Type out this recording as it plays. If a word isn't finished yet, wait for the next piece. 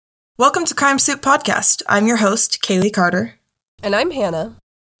Welcome to Crime Soup Podcast. I'm your host, Kaylee Carter. And I'm Hannah.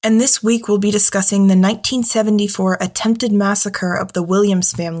 And this week we'll be discussing the 1974 attempted massacre of the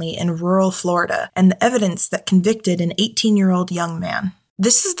Williams family in rural Florida and the evidence that convicted an 18-year-old young man.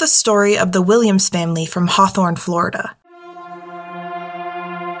 This is the story of the Williams family from Hawthorne, Florida.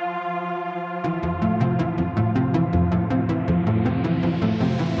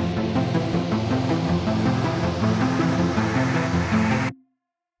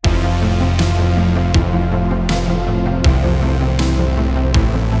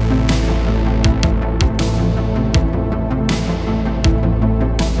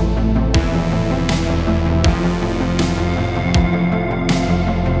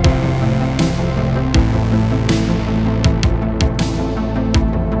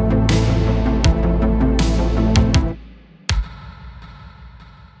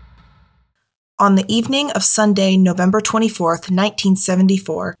 On the evening of Sunday, November 24th,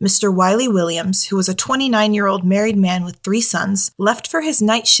 1974, Mr. Wiley Williams, who was a 29-year-old married man with 3 sons, left for his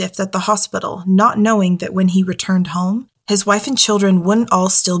night shift at the hospital, not knowing that when he returned home, his wife and children wouldn't all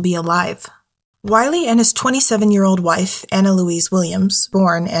still be alive. Wiley and his 27-year-old wife, Anna Louise Williams,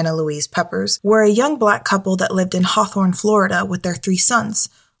 born Anna Louise Peppers, were a young black couple that lived in Hawthorne, Florida with their 3 sons,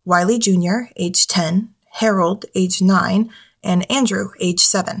 Wiley Jr., age 10, Harold, age 9, and Andrew, age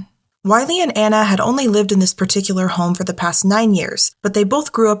 7. Wiley and Anna had only lived in this particular home for the past 9 years, but they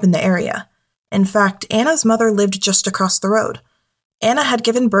both grew up in the area. In fact, Anna's mother lived just across the road. Anna had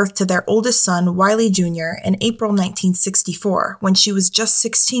given birth to their oldest son, Wiley Jr., in April 1964, when she was just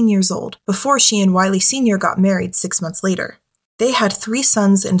 16 years old, before she and Wiley Sr. got married 6 months later. They had 3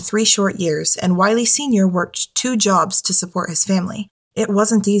 sons in 3 short years, and Wiley Sr. worked 2 jobs to support his family. It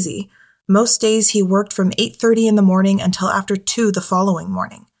wasn't easy. Most days he worked from 8:30 in the morning until after 2 the following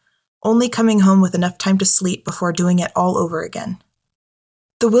morning, only coming home with enough time to sleep before doing it all over again.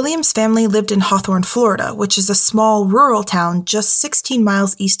 The Williams family lived in Hawthorne, Florida, which is a small rural town just 16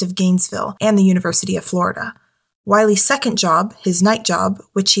 miles east of Gainesville and the University of Florida. Wiley's second job, his night job,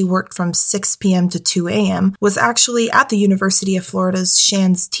 which he worked from 6 p.m. to 2 a.m., was actually at the University of Florida's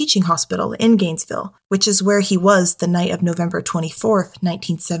Shands Teaching Hospital in Gainesville, which is where he was the night of November 24th,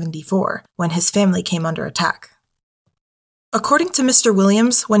 1974, when his family came under attack. According to Mr.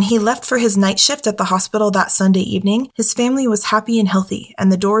 Williams, when he left for his night shift at the hospital that Sunday evening, his family was happy and healthy, and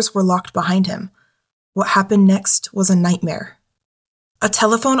the doors were locked behind him. What happened next was a nightmare. A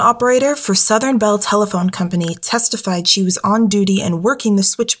telephone operator for Southern Bell Telephone Company testified she was on duty and working the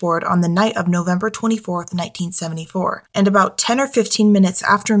switchboard on the night of November 24th, 1974, and about 10 or 15 minutes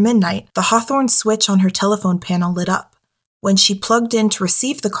after midnight, the Hawthorne switch on her telephone panel lit up. When she plugged in to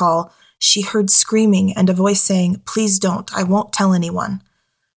receive the call, she heard screaming and a voice saying, "Please don't, I won't tell anyone."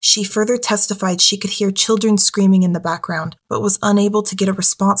 She further testified she could hear children screaming in the background, but was unable to get a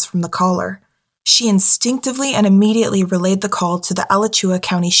response from the caller. She instinctively and immediately relayed the call to the Alachua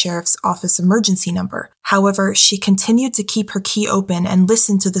County Sheriff's Office emergency number. However, she continued to keep her key open and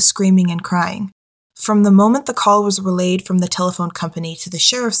listen to the screaming and crying. From the moment the call was relayed from the telephone company to the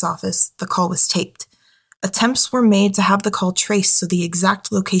sheriff's office, the call was taped. Attempts were made to have the call traced so the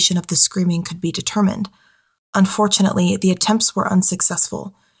exact location of the screaming could be determined. Unfortunately, the attempts were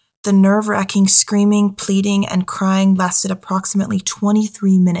unsuccessful. The nerve-wracking screaming, pleading, and crying lasted approximately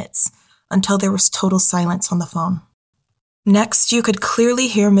 23 minutes, until there was total silence on the phone. Next, you could clearly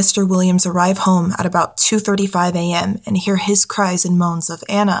hear Mr. Williams arrive home at about 2:35 a.m. and hear his cries and moans of,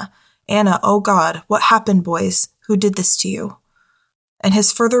 "Anna, Anna, oh God, what happened, boys? Who did this to you?" And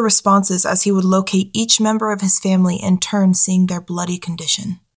his further responses as he would locate each member of his family in turn seeing their bloody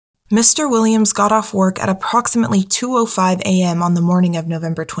condition. Mr. Williams got off work at approximately 2:05 a.m. on the morning of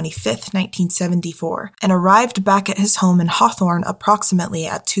November 25th, 1974, and arrived back at his home in Hawthorne approximately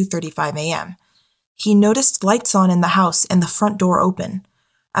at 2:35 a.m. He noticed lights on in the house and the front door open.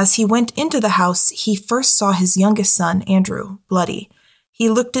 As he went into the house, he first saw his youngest son, Andrew, bloody. He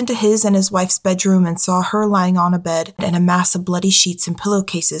looked into his and his wife's bedroom and saw her lying on a bed and a mass of bloody sheets and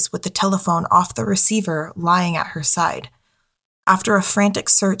pillowcases with the telephone off the receiver lying at her side. After a frantic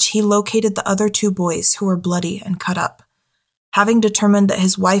search, he located the other 2 boys who were bloody and cut up. Having determined that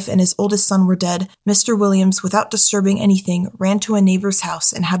his wife and his oldest son were dead, Mr. Williams, without disturbing anything, ran to a neighbor's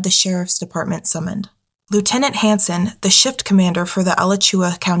house and had the sheriff's department summoned. Lieutenant Hanson, the shift commander for the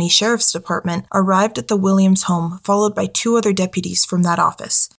Alachua County Sheriff's Department, arrived at the Williams home, followed by 2 other deputies from that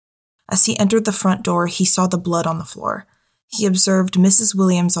office. As he entered the front door, he saw the blood on the floor. He observed Mrs.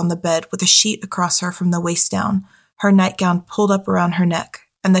 Williams on the bed with a sheet across her from the waist down, her nightgown pulled up around her neck,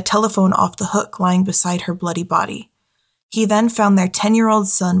 and the telephone off the hook lying beside her bloody body. He then found their 10-year-old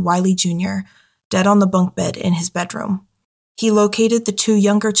son, Wiley Jr., dead on the bunk bed in his bedroom. He located the 2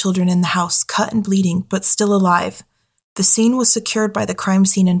 younger children in the house, cut and bleeding, but still alive. The scene was secured by the crime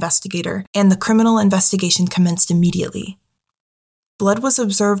scene investigator, and the criminal investigation commenced immediately. Blood was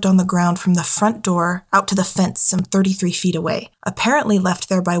observed on the ground from the front door out to the fence some 33 feet away, apparently left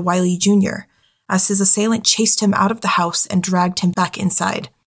there by Wiley Jr., as his assailant chased him out of the house and dragged him back inside.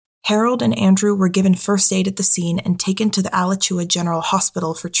 Harold and Andrew were given first aid at the scene and taken to the Alachua General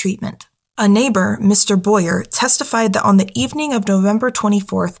Hospital for treatment. A neighbor, Mr. Boyer, testified that on the evening of November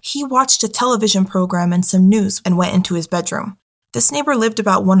 24th, he watched a television program and some news and went into his bedroom. This neighbor lived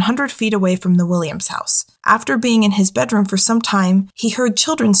about 100 feet away from the Williams house. After being in his bedroom for some time, he heard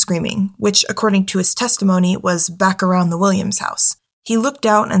children screaming, which, according to his testimony, was back around the Williams house. He looked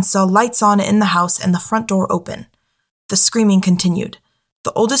out and saw lights on in the house and the front door open. The screaming continued.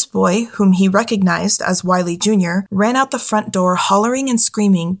 The oldest boy, whom he recognized as Wiley Jr., ran out the front door hollering and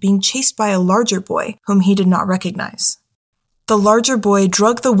screaming, being chased by a larger boy, whom he did not recognize. The larger boy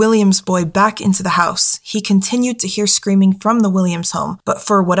dragged the Williams boy back into the house. He continued to hear screaming from the Williams home, but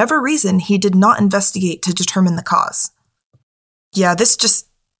for whatever reason, he did not investigate to determine the cause. Yeah, this just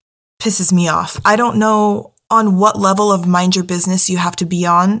pisses me off. I don't know on what level of mind your business you have to be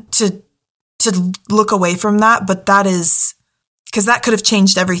on to look away from that, but that is... because that could have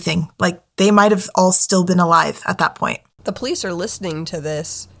changed everything. Like, they might have all still been alive at that point. The police are listening to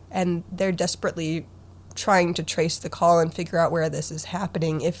this, and they're desperately trying to trace the call and figure out where this is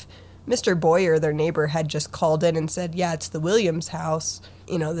happening. If Mr. Boyer, their neighbor, had just called in and said, yeah, it's the Williams house,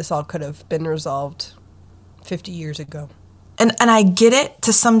 this all could have been resolved 50 years ago. And I get it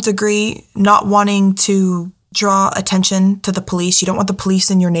to some degree, not wanting to draw attention to the police. You don't want the police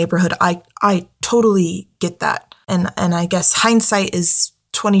in your neighborhood. I totally get that. And I guess hindsight is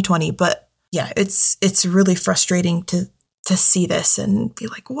 20/20, but yeah, it's really frustrating to see this and be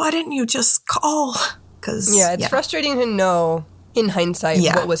like, why didn't you just call? It's frustrating to know in hindsight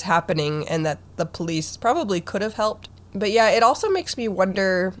what was happening and that the police probably could have helped. But yeah, it also makes me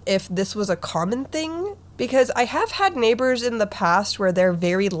wonder if this was a common thing, because I have had neighbors in the past where they're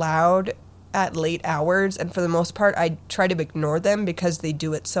very loud at late hours, and for the most part, I try to ignore them because they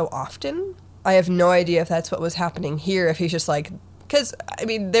do it so often. I have no idea if that's what was happening here, if he's just like... because,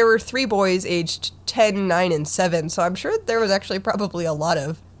 there were 3 boys aged 10, 9, and 7, so I'm sure there was actually probably a lot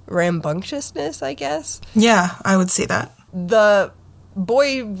of rambunctiousness, I guess. Yeah, I would say that. The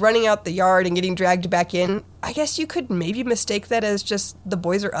boy running out the yard and getting dragged back in, I guess you could maybe mistake that as just the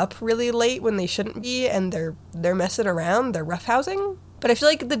boys are up really late when they shouldn't be, and they're messing around, they're roughhousing. But I feel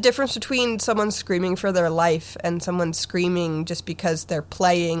like the difference between someone screaming for their life and someone screaming just because they're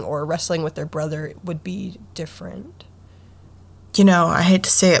playing or wrestling with their brother would be different. I hate to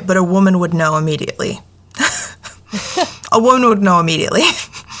say it, but a woman would know immediately. A woman would know immediately.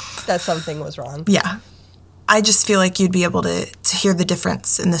 That something was wrong. Yeah. I just feel like you'd be able to hear the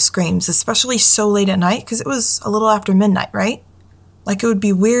difference in the screams, especially so late at night, because it was a little after midnight, right? Like, it would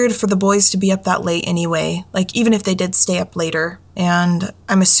be weird for the boys to be up that late anyway, like, even if they did stay up later. And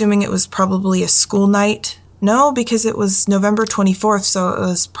I'm assuming it was probably a school night. No, because it was November 24th, so it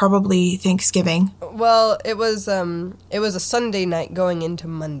was probably Thanksgiving. Well, it was a Sunday night going into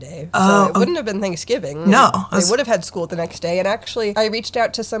Monday, so it wouldn't have been Thanksgiving. No. They would have had school the next day, and actually, I reached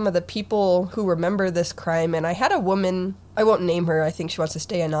out to some of the people who remember this crime, and I had a woman... I won't name her, I think she wants to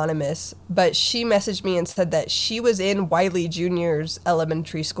stay anonymous, but she messaged me and said that she was in Wiley Jr.'s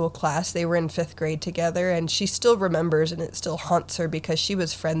elementary school class. They were in 5th grade together, and she still remembers, and it still haunts her because she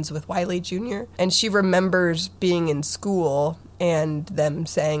was friends with Wiley Jr., and she remembers being in school and them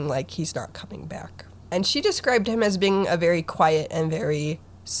saying, like, he's not coming back. And she described him as being a very quiet and very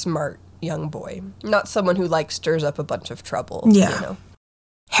smart young boy, not someone who, like, stirs up a bunch of trouble,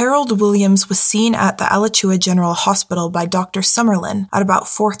 Harold Williams was seen at the Alachua General Hospital by Dr. Summerlin at about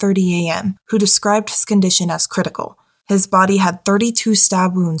 4:30 a.m., who described his condition as critical. His body had 32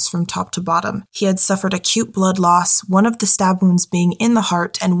 stab wounds from top to bottom. He had suffered acute blood loss, one of the stab wounds being in the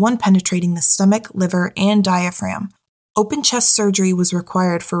heart and one penetrating the stomach, liver, and diaphragm. Open chest surgery was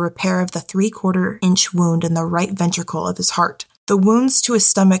required for repair of the 3/4-inch wound in the right ventricle of his heart. The wounds to his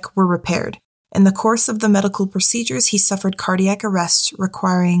stomach were repaired. In the course of the medical procedures, he suffered cardiac arrest,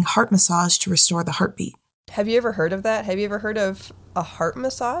 requiring heart massage to restore the heartbeat. Have you ever heard of that? Have you ever heard of a heart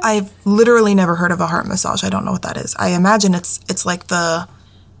massage? I've literally never heard of a heart massage. I don't know what that is. I imagine it's like the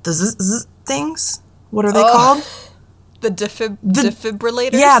zzz things. What are they called? The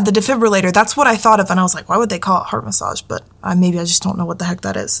defibrillator? Yeah, the defibrillator. That's what I thought of, and I was like, why would they call it heart massage? But maybe I just don't know what the heck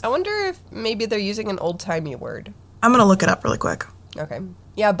that is. I wonder if maybe they're using an old-timey word. I'm going to look it up really quick. Okay.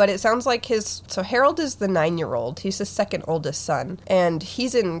 Yeah, but it sounds like so Harold is the 9-year-old. He's the second oldest son, and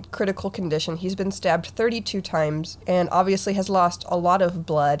he's in critical condition. He's been stabbed 32 times and obviously has lost a lot of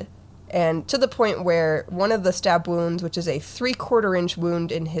blood, and to the point where one of the stab wounds, which is a 3/4 inch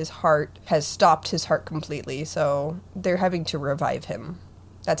wound in his heart, has stopped his heart completely, so they're having to revive him.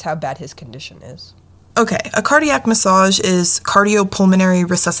 That's how bad his condition is. Okay, a cardiac massage is cardiopulmonary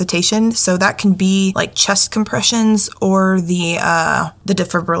resuscitation, so that can be like chest compressions or the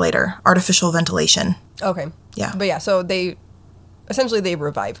defibrillator, artificial ventilation. Okay. Yeah. But yeah, so they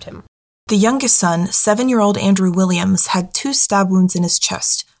revived him. The youngest son, 7-year-old Andrew Williams, had 2 stab wounds in his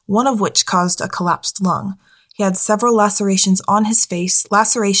chest, one of which caused a collapsed lung. He had several lacerations on his face,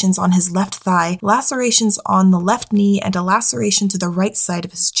 lacerations on his left thigh, lacerations on the left knee, and a laceration to the right side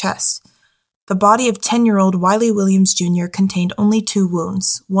of his chest. The body of 10-year-old Wiley Williams Jr. contained only 2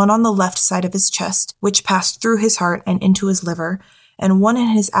 wounds, one on the left side of his chest, which passed through his heart and into his liver, and one in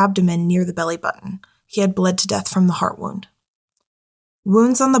his abdomen near the belly button. He had bled to death from the heart wound.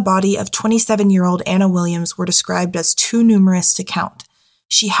 Wounds on the body of 27-year-old Anna Williams were described as too numerous to count.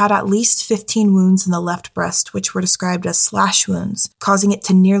 She had at least 15 wounds in the left breast, which were described as slash wounds, causing it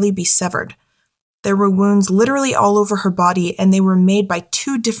to nearly be severed. There were wounds literally all over her body, and they were made by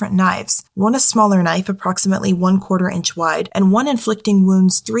 2 different knives, one a smaller knife approximately 1/4 inch wide, and one inflicting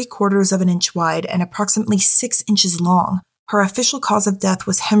wounds 3/4 of an inch wide and approximately 6 inches long. Her official cause of death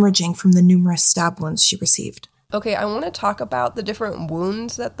was hemorrhaging from the numerous stab wounds she received. Okay, I want to talk about the different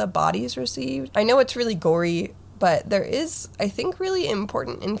wounds that the bodies received. I know it's really gory, but there is, I think, really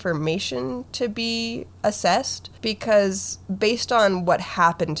important information to be assessed, because based on what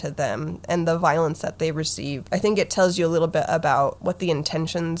happened to them and the violence that they received, I think it tells you a little bit about what the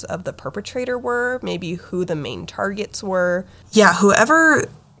intentions of the perpetrator were, maybe who the main targets were. Yeah, whoever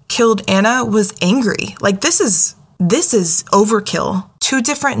killed Anna was angry. Like, this is overkill. 2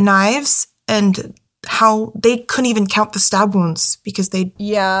 different knives, and how they couldn't even count the stab wounds because they...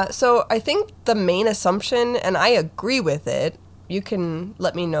 Yeah, so I think the main assumption, and I agree with it, you can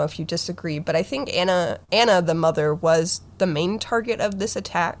let me know if you disagree, but I think Anna, the mother, was the main target of this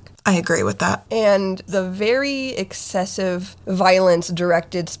attack. I agree with that. And the very excessive violence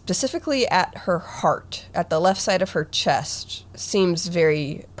directed specifically at her heart, at the left side of her chest, seems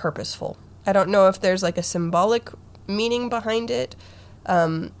very purposeful. I don't know if there's like a symbolic meaning behind it.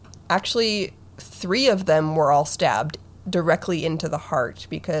 Actually, 3 of them were all stabbed directly into the heart,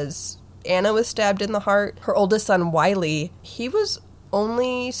 because Anna was stabbed in the heart. Her oldest son, Wiley, he was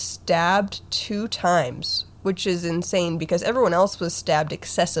only stabbed 2 times, which is insane because everyone else was stabbed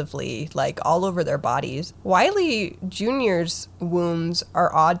excessively, like all over their bodies. Wiley Jr.'s wounds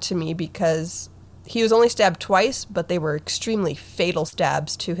are odd to me because he was only stabbed twice, but they were extremely fatal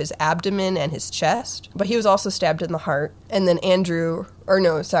stabs to his abdomen and his chest. But he was also stabbed in the heart. And then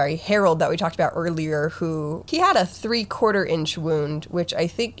Harold, that we talked about earlier, he had a 3/4 inch wound, which I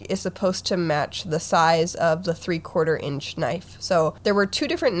think is supposed to match the size of the 3/4 inch knife. So there were 2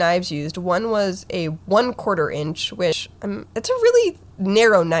 different knives used. One was a 1/4 inch, which it's a really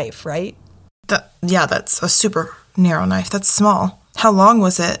narrow knife, right? That's a super narrow knife. That's small. How long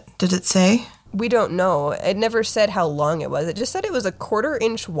was it? Did it say? We don't know. It never said how long it was. It just said it was a 1/4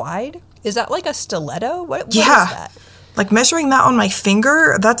 inch wide. Is that like a stiletto? What is that? Like measuring that on my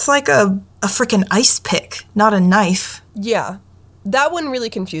finger, that's like a freaking ice pick, not a knife. Yeah. That one really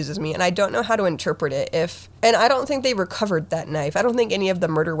confuses me, and I don't know how to interpret it. And I don't think they recovered that knife. I don't think any of the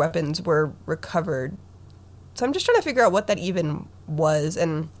murder weapons were recovered. So I'm just trying to figure out what that even was,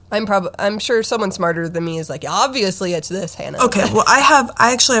 and I'm sure someone smarter than me is like, obviously it's this, Hannah. Okay, well, I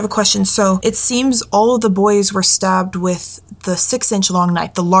actually have a question. So it seems all of the boys were stabbed with the 6-inch long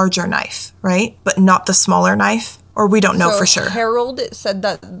knife, the larger knife, right? But not the smaller knife? Or we don't know for sure. Harold said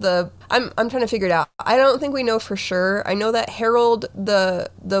that I'm trying to figure it out. I don't think we know for sure. I know that Harold, the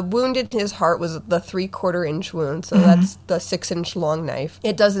wound in his heart was the 3/4 inch wound, so that's the 6-inch long knife.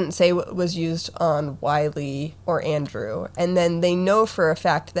 It doesn't say what was used on Wiley or Andrew. And then they know for a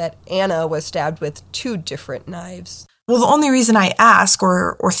fact that Anna was stabbed with 2 different knives. Well, the only reason I ask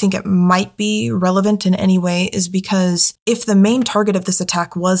or think it might be relevant in any way is because if the main target of this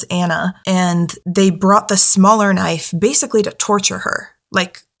attack was Anna and they brought the smaller knife basically to torture her,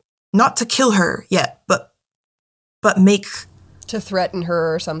 like not to kill her yet, but to threaten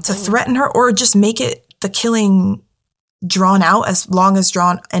her or something. To threaten her, or just make it the killing drawn out as long as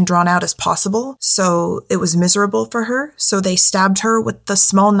drawn out as possible. So it was miserable for her. So they stabbed her with the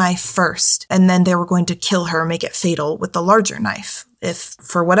small knife first, and then they were going to kill her, make it fatal with the larger knife. If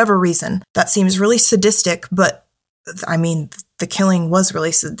for whatever reason, that seems really sadistic, but I mean, the killing was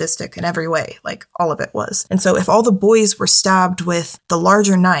really sadistic in every way, like all of it was. And so if all the boys were stabbed with the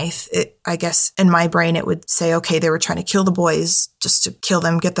larger knife, I guess in my brain it would say, okay, they were trying to kill the boys just to kill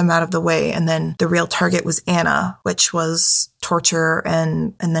them, get them out of the way. And then the real target was Anna, which was torture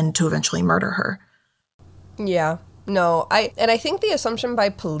and then to eventually murder her. Yeah. No, I think the assumption by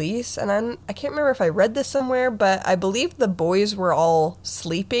police, and I can't remember if I read this somewhere, but I believe the boys were all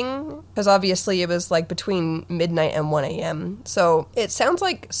sleeping, because obviously it was like between midnight and 1 a.m. So it sounds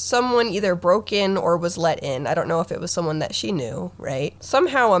like someone either broke in or was let in. I don't know if it was someone that she knew, right?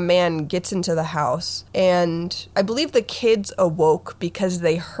 Somehow a man gets into the house, and I believe the kids awoke because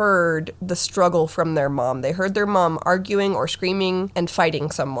they heard the struggle from their mom. They heard their mom arguing or screaming and fighting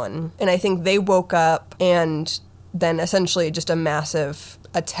someone. And I think they woke up, and then essentially just a massive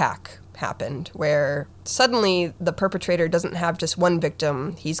attack happened where suddenly the perpetrator doesn't have just one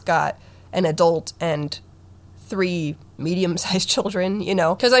victim. He's got an adult and 3 medium-sized children, you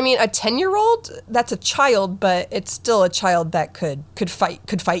know? Because, I mean, a 10-year-old, that's a child, but it's still a child that could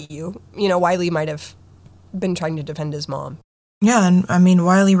fight you. You know, Wiley might have been trying to defend his mom. Yeah, and I mean,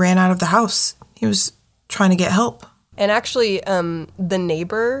 Wiley ran out of the house. He was trying to get help. And actually, the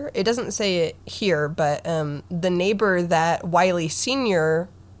neighbor, it doesn't say it here, but the neighbor that Wiley Sr.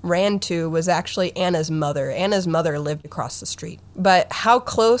 ran to was actually Anna's mother. Anna's mother lived across the street. But how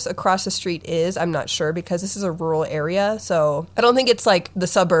close across the street is, I'm not sure, because this is a rural area. So I don't think it's like the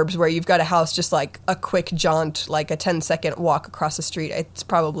suburbs where you've got a house just like a quick jaunt, like a 10-second walk across the street. It's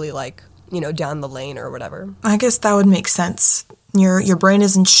probably like, you know, down the lane or whatever. I guess that would make sense. Your brain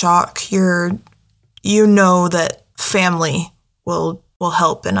is in shock. You know that family will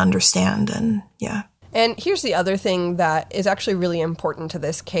help and understand, and yeah. And here's the other thing that is actually really important to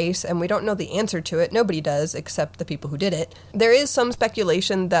this case, and we don't know the answer to it. Nobody does, except the people who did it. There is some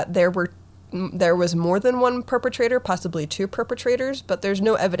speculation that there was more than one perpetrator, possibly 2 perpetrators, but there's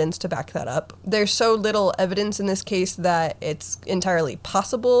no evidence to back that up. There's so little evidence in this case that it's entirely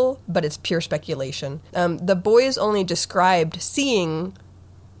possible, but it's pure speculation. The boys only described seeing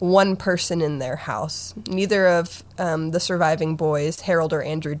one person in their house. Neither of the surviving boys, Harold or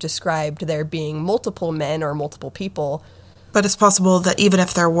Andrew, described there being multiple men or multiple people. But it's possible that even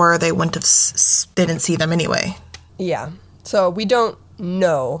if there were, they wouldn't have didn't see them anyway. Yeah. So we don't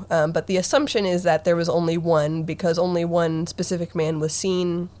know, but the assumption is that there was only one, because only one specific man was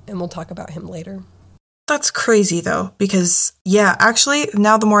seen, and we'll talk about him later. That's crazy, though, because, yeah, actually,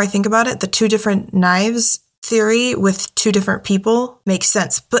 now the more I think about it, the 2 different knives theory with 2 different people makes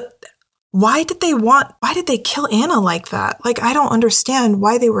sense. But why did they kill Anna like that? Like, I don't understand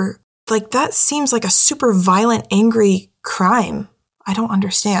why they were, like, that seems like a super violent, angry crime. I don't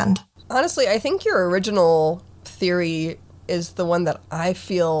understand. Honestly, I think your original theory is the one that I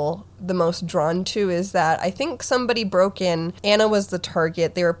feel the most drawn to, is that I think somebody broke in, Anna was the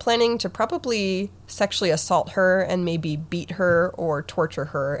target, they were planning to probably sexually assault her and maybe beat her or torture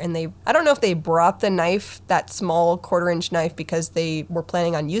her, and I don't know if they brought the knife, that small 1/4-inch knife, because they were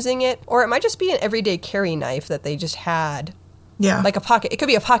planning on using it, or it might just be an everyday carry knife that they just had. Yeah. Like it could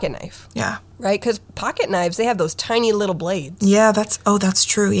be a pocket knife. Yeah. Right? Because pocket knives, they have those tiny little blades. Yeah, that's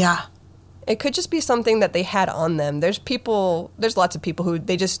true, yeah. It could just be something that they had on them. There's lots of people who,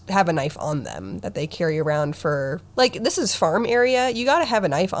 they just have a knife on them that they carry around for, like, this is farm area. You got to have a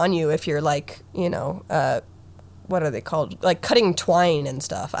knife on you if you're, like, you know, what are they called? Like, cutting twine and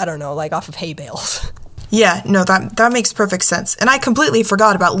stuff. I don't know, like, off of hay bales. Yeah, no, that makes perfect sense. And I completely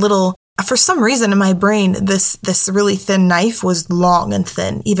forgot about for some reason in my brain, this really thin knife was long and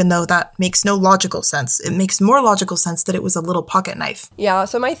thin, even though that makes no logical sense. It makes more logical sense that it was a little pocket knife. Yeah,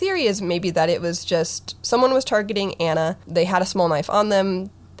 so my theory is maybe that it was just someone was targeting Anna. They had a small knife on them.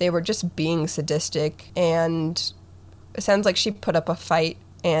 They were just being sadistic, and it sounds like she put up a fight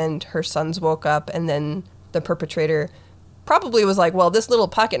and her sons woke up, and then the perpetrator probably was like, well, this little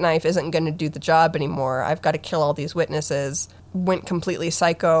pocket knife isn't going to do the job anymore. I've got to kill all these witnesses. Went completely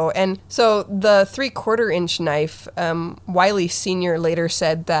psycho. And so the 3/4-inch knife, Wiley Sr. later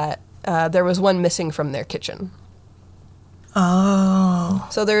said that there was one missing from their kitchen. Oh.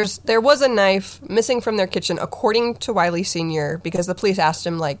 So there was a knife missing from their kitchen, according to Wiley Sr., because the police asked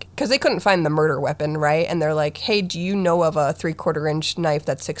him, like, because they couldn't find the murder weapon, right? And they're like, hey, do you know of a 3/4-inch knife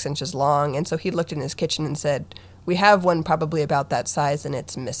that's 6 inches long? And so he looked in his kitchen and said, we have one probably about that size, and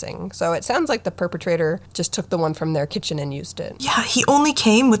it's missing. So it sounds like the perpetrator just took the one from their kitchen and used it. Yeah, he only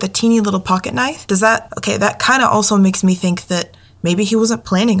came with a teeny little pocket knife. That kind of also makes me think that maybe he wasn't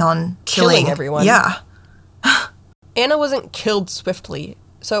planning on killing everyone. Yeah. Anna wasn't killed swiftly.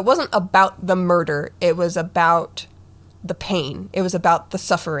 So it wasn't about the murder. It was about the pain. It was about the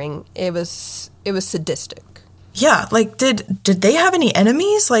suffering. It was sadistic. Yeah, like, did they have any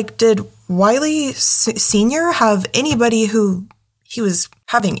enemies? Like, did Wiley Sr. have anybody who he was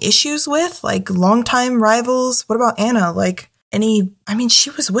having issues with? Like, longtime rivals? What about Anna? Like, she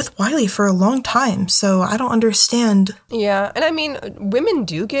was with Wiley for a long time, so I don't understand. Yeah, and I mean, women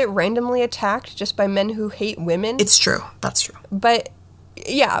do get randomly attacked just by men who hate women. It's true. That's true. But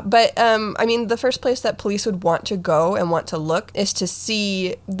the first place that police would want to go and want to look is to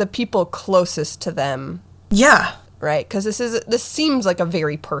see the people closest to them. Yeah. Right? Because this seems like a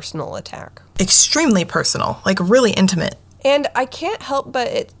very personal attack. Extremely personal, like really intimate. And I can't help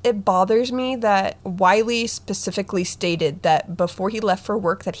but it bothers me that Wiley specifically stated that before he left for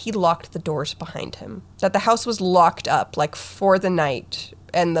work that he locked the doors behind him. That the house was locked up, like, for the night,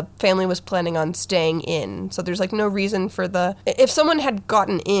 and the family was planning on staying in. So there's, like, no reason for if someone had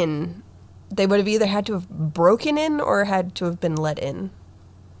gotten in, they would have either had to have broken in or had to have been let in.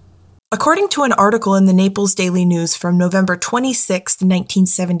 According to an article in the Naples Daily News from November 26,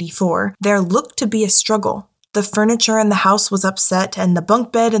 1974, there looked to be a struggle. The furniture in the house was upset, and the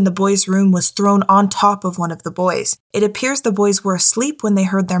bunk bed in the boys' room was thrown on top of one of the boys. It appears the boys were asleep when they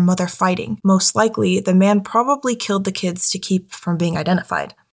heard their mother fighting. Most likely, the man probably killed the kids to keep from being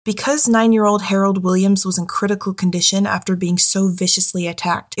identified. Because 9-year-old Harold Williams was in critical condition after being so viciously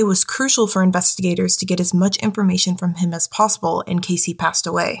attacked, it was crucial for investigators to get as much information from him as possible in case he passed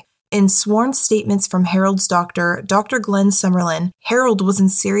away. In sworn statements from Harold's doctor, Dr. Glenn Summerlin, Harold was in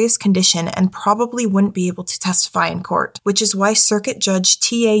serious condition and probably wouldn't be able to testify in court, which is why Circuit Judge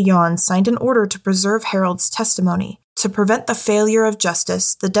T.A. Yawn signed an order to preserve Harold's testimony. To prevent the failure of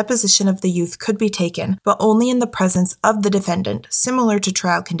justice, the deposition of the youth could be taken, but only in the presence of the defendant, similar to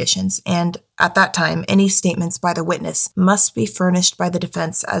trial conditions, and, at that time, any statements by the witness must be furnished by the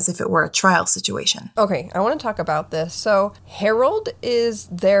defense as if it were a trial situation. Okay, I want to talk about this. So, Harold is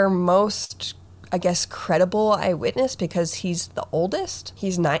their most, I guess, credible eyewitness because he's the oldest.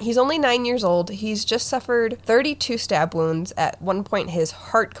 He's only 9 years old. He's just suffered 32 stab wounds. At one point, his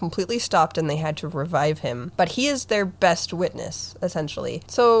heart completely stopped and they had to revive him. But he is their best witness, essentially.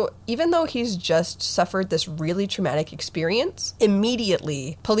 So even though he's just suffered this really traumatic experience,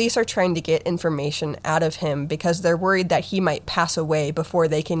 immediately, police are trying to get information out of him because they're worried that he might pass away before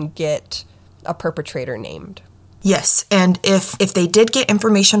they can get a perpetrator named. Yes, and if they did get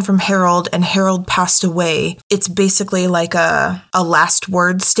information from Harold and Harold passed away, it's basically like a last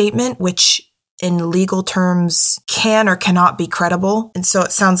word statement, which in legal terms can or cannot be credible. And so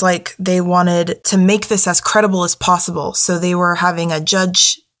it sounds like they wanted to make this as credible as possible. So they were having a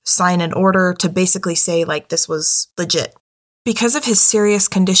judge sign an order to basically say, like, this was legit. Because of his serious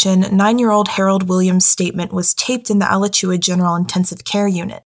condition, 9-year-old Harold Williams' statement was taped in the Alachua General Intensive Care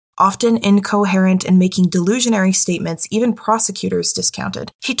Unit. Often incoherent and making delusionary statements, even prosecutors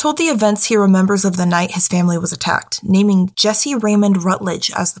discounted. He told the events he remembers of the night his family was attacked, naming Jesse Raymond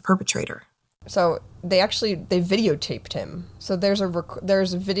Rutledge as the perpetrator. So they videotaped him. So there's a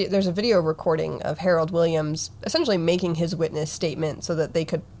video recording of Harold Williams essentially making his witness statement so that they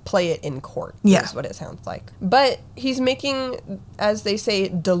could play it in court. Yeah. Is what it sounds like. But he's making, as they say,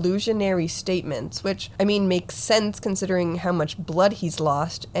 delusionary statements, which, I mean, makes sense considering how much blood he's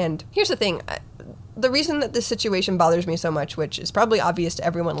lost. And here's the thing. The reason that this situation bothers me so much, which is probably obvious to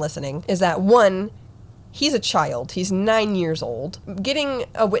everyone listening, is that, one, he's a child. He's 9 years old. Getting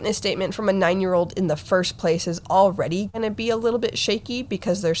a witness statement from a 9-year-old in the first place is already going to be a little bit shaky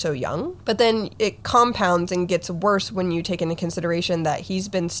because they're so young. But then it compounds and gets worse when you take into consideration that he's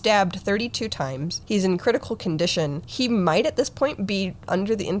been stabbed 32 times. He's in critical condition. He might at this point be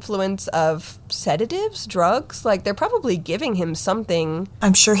under the influence of sedatives, drugs. Like, they're probably giving him something.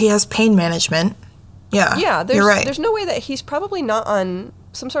 I'm sure he has pain management. Yeah, you're right. There's no way that he's probably not on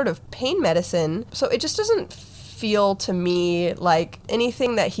some sort of pain medicine. So it just doesn't feel to me like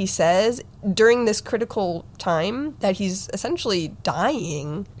anything that he says during this critical time that he's essentially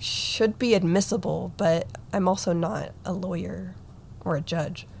dying should be admissible. But I'm also not a lawyer or a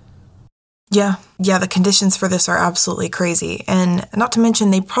judge. Yeah, the conditions for this are absolutely crazy. And not to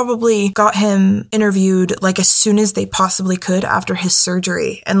mention, they probably got him interviewed like as soon as they possibly could after his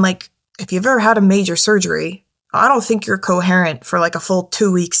surgery. And like, if you've ever had a major surgery, I don't think you're coherent for like a full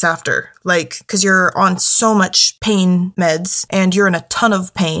 2 weeks after, like, because you're on so much pain meds and you're in a ton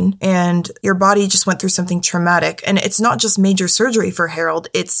of pain and your body just went through something traumatic. And it's not just major surgery for Harold.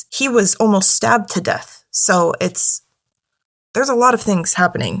 He was almost stabbed to death. So there's a lot of things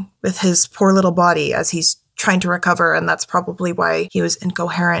happening with his poor little body as he's trying to recover, and that's probably why he was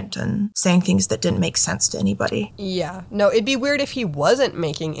incoherent and saying things that didn't make sense to anybody. Yeah. No, it'd be weird if he wasn't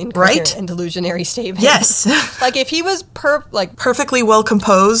making incoherent and delusionary statements. Yes. Like, if he was perfectly well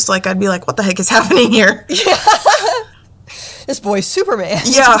composed, like, I'd be like, what the heck is happening here? Yeah. This boy's Superman.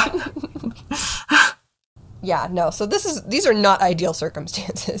 Yeah. Yeah, no. So these are not ideal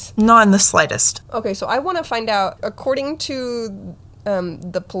circumstances. Not in the slightest. Okay, so I want to find out, according to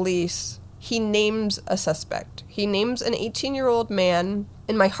the police, he names a suspect. He names an 18-year-old man.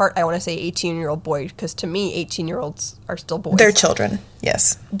 In my heart, I want to say 18-year-old boy, because to me, 18-year-olds are still boys. They're children,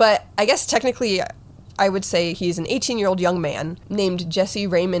 yes. But I guess technically, I would say he's an 18-year-old young man named Jesse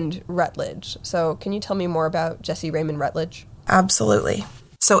Raymond Rutledge. So can you tell me more about Jesse Raymond Rutledge? Absolutely.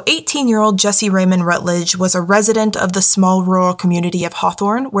 So 18-year-old Jesse Raymond Rutledge was a resident of the small rural community of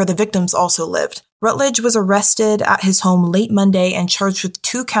Hawthorne, where the victims also lived. Rutledge was arrested at his home late Monday and charged with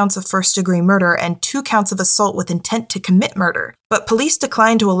 2 counts of first-degree murder and 2 counts of assault with intent to commit murder. But police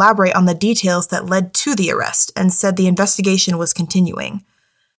declined to elaborate on the details that led to the arrest and said the investigation was continuing.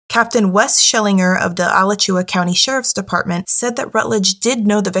 Captain Wes Schellinger of the Alachua County Sheriff's Department said that Rutledge did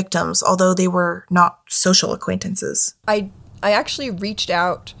know the victims, although they were not social acquaintances. I actually reached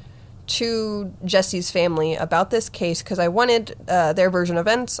out to Jesse's family about this case because I wanted their version of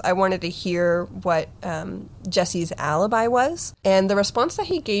events. I wanted to hear what Jesse's alibi was. And the response that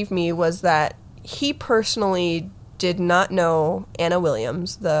he gave me was that he personally did not know Anna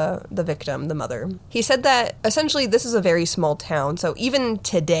Williams, the victim, the mother. He said that essentially this is a very small town. So even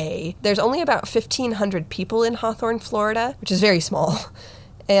today, there's only about 1,500 people in Hawthorne, Florida, which is very small.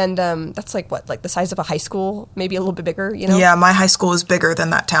 And that's like the size of a high school, maybe a little bit bigger, you know? Yeah, my high school was bigger than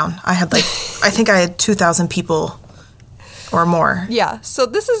that town. I had I think I had 2,000 people or more. Yeah, so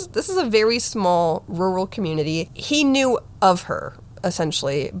this is a very small rural community. He knew of her,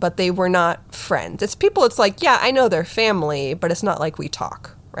 essentially, but they were not friends. It's like, yeah, I know their family, but it's not like we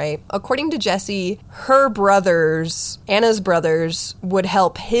talk. Right? According to Jesse, her brothers, Anna's brothers, would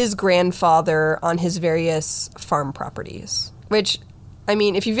help his grandfather on his various farm properties, which, I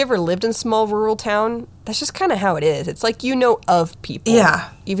mean, if you've ever lived in a small rural town, that's just kind of how it is. It's like you know of people. Yeah.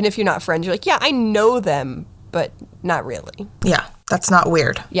 Even if you're not friends, you're like, yeah, I know them, but not really. Yeah, that's not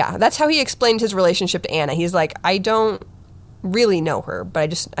weird. Yeah, that's how he explained his relationship to Anna. He's like, I don't really know her,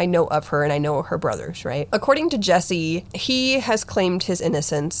 but I know of her and I know her brothers, right? According to Jesse, he has claimed his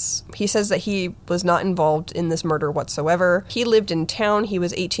innocence. He says that he was not involved in this murder whatsoever. He lived in town. He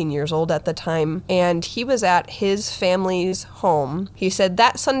was 18 years old at the time, and he was at his family's home. He said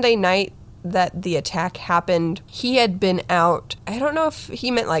that Sunday night that the attack happened, he had been out. I don't know if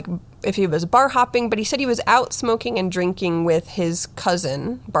he meant if he was bar hopping, but he said he was out smoking and drinking with his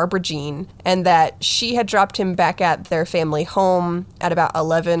cousin, Barbara Jean, and that she had dropped him back at their family home at about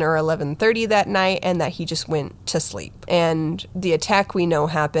 11 or 11:30 that night, and that he just went to sleep. And the attack, we know,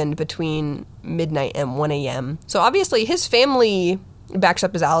 happened between midnight and 1 a.m. So obviously his family backs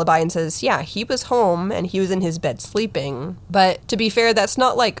up his alibi and says, yeah, he was home and he was in his bed sleeping. But to be fair, that's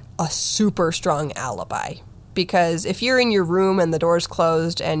not like a super strong alibi. Because if you're in your room and the door's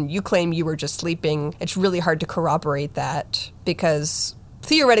closed and you claim you were just sleeping, it's really hard to corroborate that. Because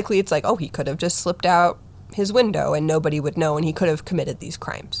theoretically, it's like, oh, he could have just slipped out his window and nobody would know, and he could have committed these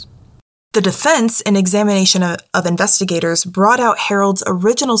crimes. The defense, in examination of investigators, brought out Harold's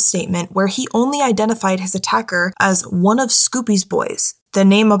original statement where he only identified his attacker as one of Scoopy's boys, the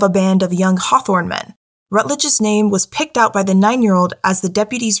name of a band of young Hawthorne men. Rutledge's name was picked out by the 9-year-old as the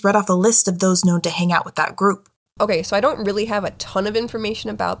deputies read off a list of those known to hang out with that group. Okay, so I don't really have a ton of information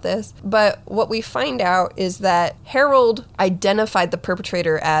about this, but what we find out is that Harold identified the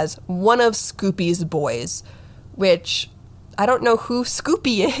perpetrator as one of Scoopy's boys, which I don't know who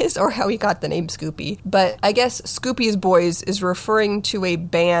Scoopy is or how he got the name Scoopy, but I guess Scoopy's boys is referring to a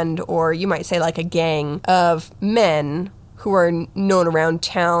band, or you might say like a gang, of men who are known around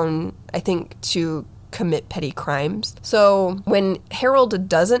town, I think, to commit petty crimes. So when Harold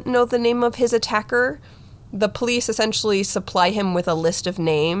doesn't know the name of his attacker, the police essentially supply him with a list of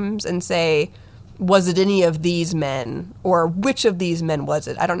names and say, was it any of these men? Or which of these men was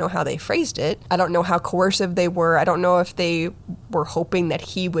it? I don't know how they phrased it. I don't know how coercive they were. I don't know if they were hoping that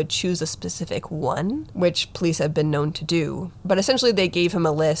he would choose a specific one, which police have been known to do. But essentially they gave him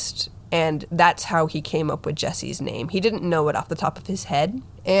a list, and that's how he came up with Jesse's name. He didn't know it off the top of his head.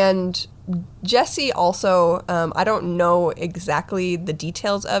 And Jesse also, I don't know exactly the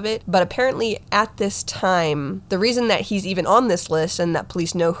details of it, but apparently at this time, the reason that he's even on this list and that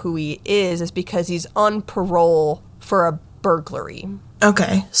police know who he is because he's on parole for a burglary.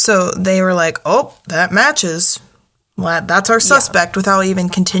 Okay, so they were like, oh, that matches. Well, that's our suspect without even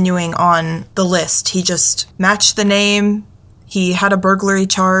continuing on the list. He just matched the name. He had a burglary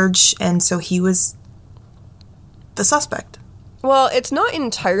charge, and so he was the suspect. Well, it's not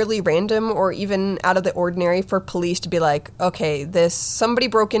entirely random or even out of the ordinary for police to be like, okay, somebody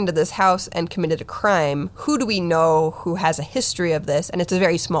broke into this house and committed a crime. Who do we know who has a history of this? And it's a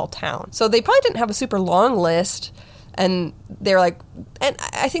very small town. So they probably didn't have a super long list. And they're like, and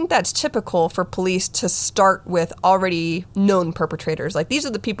I think that's typical for police to start with already known perpetrators. Like, these are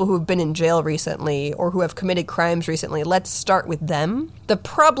the people who have been in jail recently or who have committed crimes recently. Let's start with them. The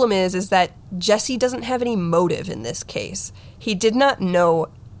problem is that Jesse doesn't have any motive in this case. He did not know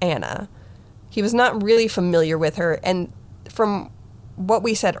Anna. He was not really familiar with her. And from what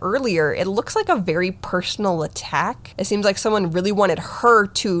we said earlier, it looks like a very personal attack. It seems like someone really wanted her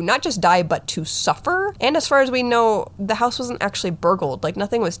to not just die, but to suffer. And as far as we know, the house wasn't actually burgled. Like,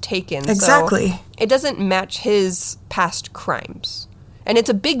 nothing was taken. Exactly. So it doesn't match his past crimes. And it's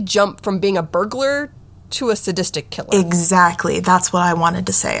a big jump from being a burglar to a sadistic killer. Exactly. That's what I wanted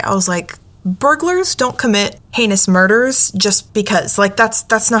to say. I was like, burglars don't commit heinous murders just because. Like,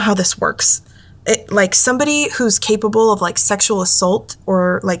 that's not how this works. Like, somebody who's capable of, like, sexual assault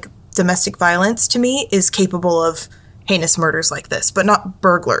or, like, domestic violence, to me, is capable of heinous murders like this, but not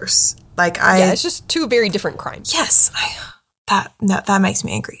burglars. Like, Yeah, it's just two very different crimes. Yes. That makes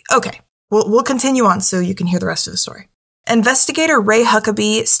me angry. Okay. We'll continue on so you can hear the rest of the story. Investigator Ray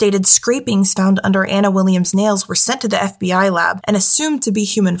Huckabee stated scrapings found under Anna Williams' nails were sent to the FBI lab and assumed to be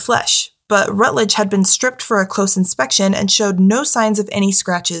human flesh, but Rutledge had been stripped for a close inspection and showed no signs of any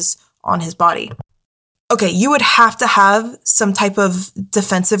scratches on his body. Okay, you would have to have some type of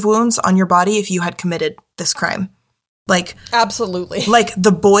defensive wounds on your body if you had committed this crime. Like, absolutely. Like,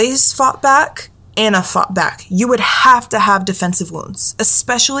 the boys fought back, Anna fought back. You would have to have defensive wounds,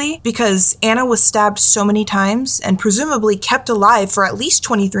 especially because Anna was stabbed so many times and presumably kept alive for at least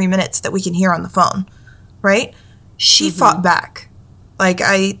 23 minutes that we can hear on the phone, right? She fought back. Like,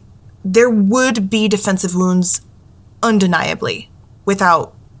 there would be defensive wounds undeniably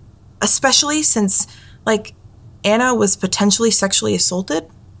without, especially since, like, Anna was potentially sexually assaulted.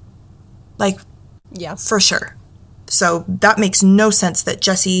 Like, yeah, for sure. So that makes no sense that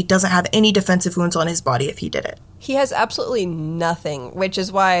Jesse doesn't have any defensive wounds on his body if he did it. He has absolutely nothing, which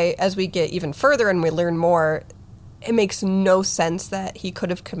is why, as we get even further and we learn more, it makes no sense that he could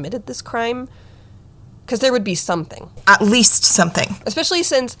have committed this crime. Because there would be something. At least something. Especially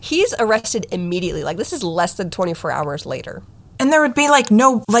since he's arrested immediately. Like, this is less than 24 hours later. And there would be, like,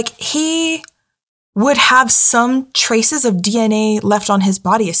 no, like, he would have some traces of DNA left on his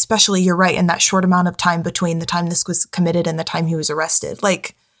body, especially, you're right, in that short amount of time between the time this was committed and the time he was arrested.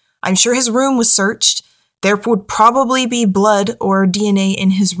 Like, I'm sure his room was searched. There would probably be blood or DNA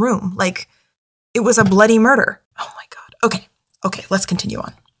in his room. Like, it was a bloody murder. Oh, my God. Okay, let's continue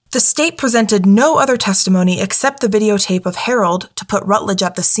on. The state presented no other testimony except the videotape of Harold to put Rutledge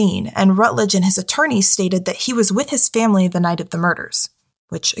at the scene, and Rutledge and his attorneys stated that he was with his family the night of the murders,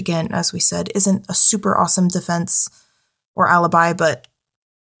 which, again, as we said, isn't a super awesome defense or alibi, but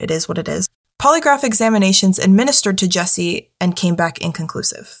it is what it is. Polygraph examinations administered to Jesse and came back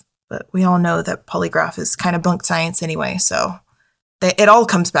inconclusive, but we all know that polygraph is kind of bunk science anyway, so it all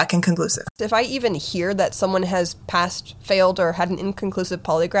comes back inconclusive. If I even hear that someone has passed, failed, or had an inconclusive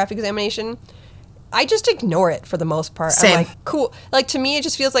polygraph examination, I just ignore it for the most part. Same. I'm like, cool. Like, to me, it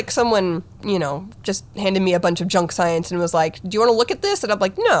just feels like someone, just handed me a bunch of junk science and was like, do you want to look at this? And I'm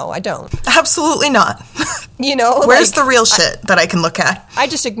like, no, I don't. Absolutely not. Where's the real shit that I can look at? I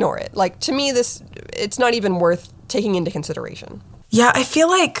just ignore it. Like, to me, it's not even worth taking into consideration. Yeah, I feel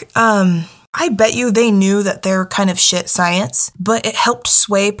like, I bet you they knew that they're kind of shit science, but it helped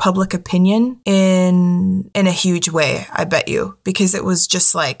sway public opinion in a huge way, I bet you, because it was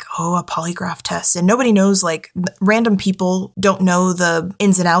just like, oh, a polygraph test. And nobody knows, like, random people don't know the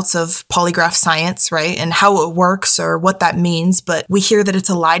ins and outs of polygraph science, right? And how it works or what that means. But we hear that it's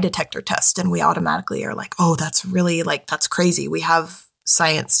a lie detector test and we automatically are like, oh, that's really, like, that's crazy. We have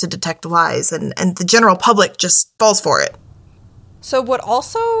science to detect lies, and the general public just falls for it. So what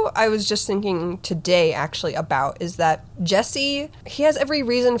also I was just thinking today actually about is that Jesse, he has every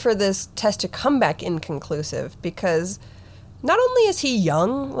reason for this test to come back inconclusive, because not only is he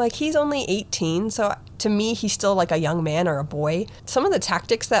young, like, he's only 18, so to me he's still like a young man or a boy. Some of the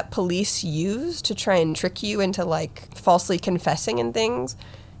tactics that police use to try and trick you into, like, falsely confessing and things,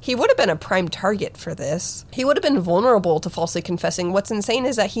 he would have been a prime target for this. He would have been vulnerable to falsely confessing. What's insane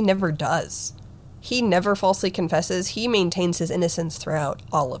is that he never does. He never falsely confesses. He maintains his innocence throughout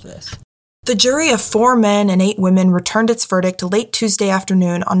all of this. The jury of 4 men and 8 women returned its verdict late Tuesday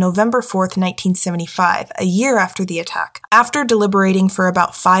afternoon on November 4th, 1975, a year after the attack. After deliberating for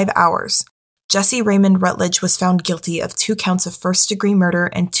about 5 hours, Jesse Raymond Rutledge was found guilty of 2 counts of first-degree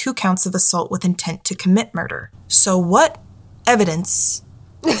murder and 2 counts of assault with intent to commit murder. So what evidence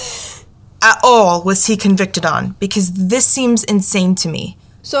at all was he convicted on? Because this seems insane to me.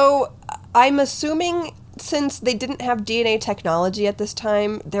 So I'm assuming, since they didn't have DNA technology at this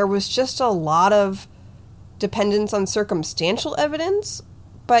time, there was just a lot of dependence on circumstantial evidence,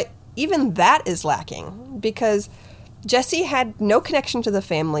 but even that is lacking, because Jesse had no connection to the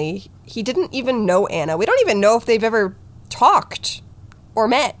family. He didn't even know Anna. We don't even know if they've ever talked or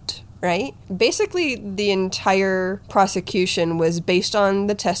met, right? Basically, the entire prosecution was based on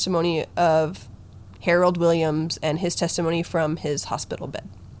the testimony of Harold Williams and his testimony from his hospital bed.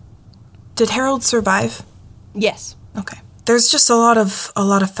 Did Harold survive? Yes. Okay. There's just a lot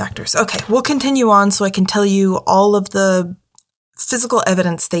of factors. Okay, we'll continue on so I can tell you all of the physical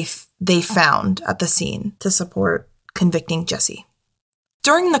evidence they found at the scene to support convicting Jesse.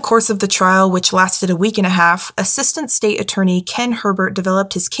 During the course of the trial, which lasted a week and a half, Assistant State Attorney Ken Herbert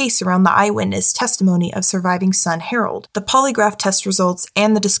developed his case around the eyewitness testimony of surviving son Harold, the polygraph test results,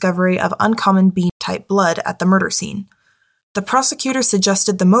 and the discovery of uncommon B-type blood at the murder scene. The prosecutor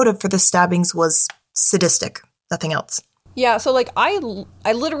suggested the motive for the stabbings was sadistic, nothing else. Yeah, so I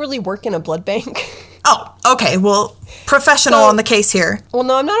literally work in a blood bank. Oh, okay, well, professional on the case here. Well,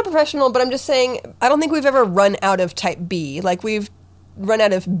 no, I'm not a professional, but I'm just saying, I don't think we've ever run out of type B. We've run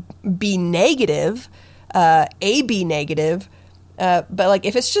out of B negative, AB negative, but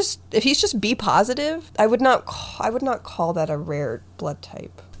if he's just B positive, I would not call that a rare blood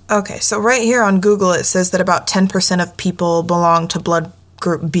type. Okay, so right here on Google it says that about 10% of people belong to blood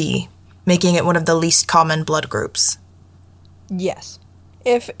group B, making it one of the least common blood groups. Yes.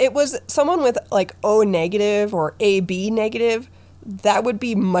 If it was someone with O negative or AB negative, that would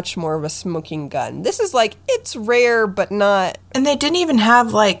be much more of a smoking gun. This is it's rare, but not... And they didn't even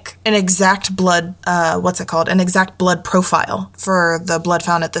have an exact blood, an exact blood profile for the blood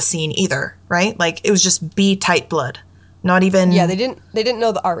found at the scene either, right? It was just B-type blood. Not even... Yeah, they didn't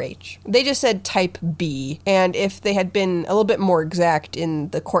know the RH. They just said type B. And if they had been a little bit more exact in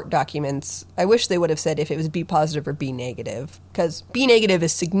the court documents, I wish they would have said if it was B positive or B negative. Because B negative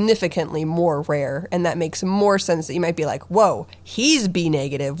is significantly more rare, and that makes more sense that you might be like, whoa, he's B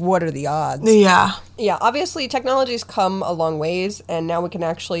negative. What are the odds? Yeah. Yeah, obviously technology's come a long ways, and now we can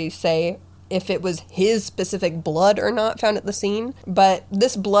actually say if it was his specific blood or not found at the scene. But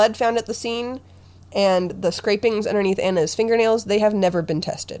this blood found at the scene... and the scrapings underneath Anna's fingernails, they have never been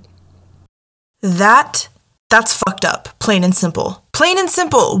tested. That's fucked up, plain and simple. Plain and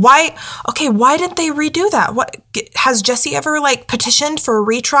simple. Why didn't they redo that? What has Jesse ever petitioned for a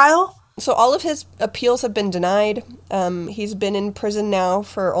retrial? So all of his appeals have been denied. He's been in prison now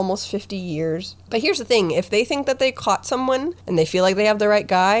for almost 50 years. But here's the thing. If they think that they caught someone and they feel like they have the right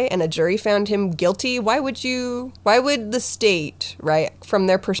guy and a jury found him guilty, why would the state, right, from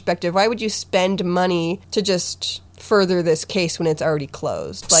their perspective, why would you spend money to just further this case when it's already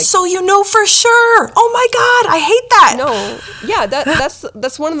closed? So you know for sure. Oh my God, I hate that. No, yeah,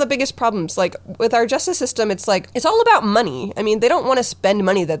 that's one of the biggest problems. With our justice system, it's all about money. I mean, they don't want to spend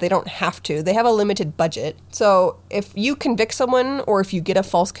money that they don't have to. They have a limited budget. So if you convict someone or if you get a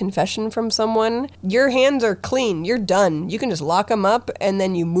false confession from someone, your hands are clean. You're done. You can just lock them up and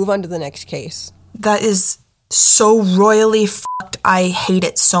then you move on to the next case. That is so royally fucked. I hate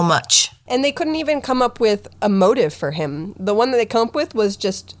it so much. And they couldn't even come up with a motive for him. The one that they come up with was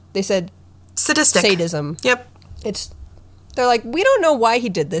just, they said... sadistic. Sadism. Yep. They're like, we don't know why he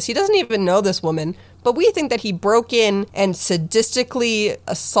did this. He doesn't even know this woman. But we think that he broke in and sadistically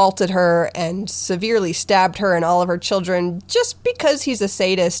assaulted her and severely stabbed her and all of her children just because he's a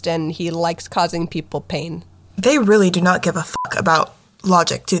sadist and he likes causing people pain. They really do not give a fuck about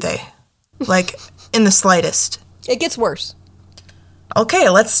logic, do they? In the slightest. It gets worse. Okay,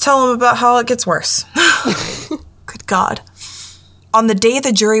 let's tell them about how it gets worse. Good God. On the day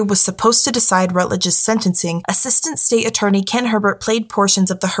the jury was supposed to decide Rutledge's sentencing, Assistant State Attorney Ken Herbert played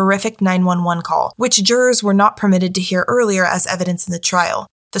portions of the horrific 911 call, which jurors were not permitted to hear earlier as evidence in the trial.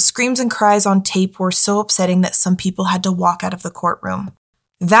 The screams and cries on tape were so upsetting that some people had to walk out of the courtroom.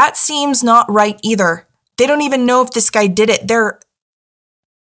 That seems not right either. They don't even know if this guy did it.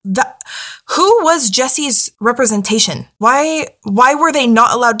 Who was Jesse's representation? Why were they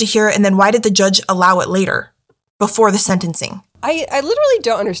not allowed to hear it, and then why did the judge allow it later, before the sentencing? I literally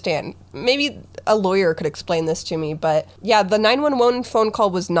don't understand. Maybe a lawyer could explain this to me, but yeah, the 911 phone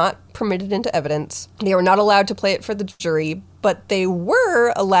call was not permitted into evidence. They were not allowed to play it for the jury, but they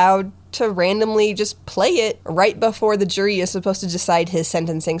were allowed to randomly just play it right before the jury is supposed to decide his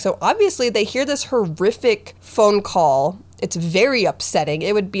sentencing. So obviously they hear this horrific phone call. It's very upsetting.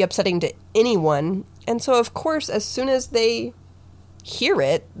 It would be upsetting to anyone. And so, of course, as soon as they hear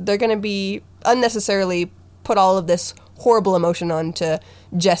it, they're going to be unnecessarily put all of this horrible emotion onto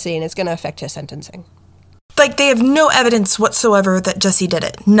Jesse, and it's going to affect his sentencing. Like, they have no evidence whatsoever that Jesse did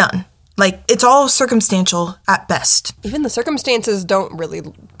it. None. Like, it's all circumstantial at best. Even the circumstances don't really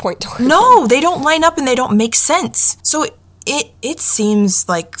point toward No, they don't line up and they don't make sense. So it seems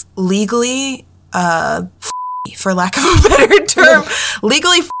like legally, for lack of a better term,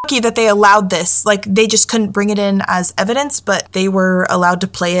 legally that they allowed this. Like, they just couldn't bring it in as evidence, but they were allowed to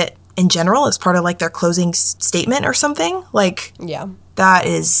play it in general as part of, like, their closing statement or something. Like, yeah, that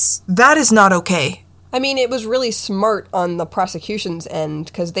is not okay. I mean, it was really smart on the prosecution's end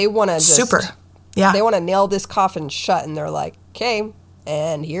because they want to just... Super. Yeah. They want to nail this coffin shut, and they're like, okay,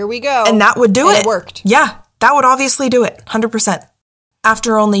 and here we go. And that would do it. It worked. Yeah, that would obviously do it. 100%.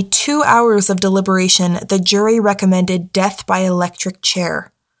 After only 2 hours of deliberation, the jury recommended death by electric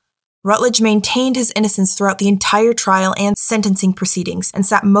chair. Rutledge maintained his innocence throughout the entire trial and sentencing proceedings and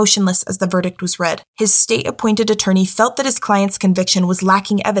sat motionless as the verdict was read. His state-appointed attorney felt that his client's conviction was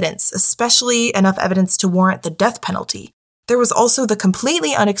lacking evidence, especially enough evidence to warrant the death penalty. There was also the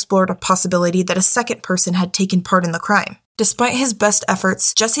completely unexplored possibility that a second person had taken part in the crime. Despite his best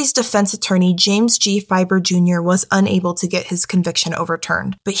efforts, Jesse's defense attorney, James G. Fiber Jr., was unable to get his conviction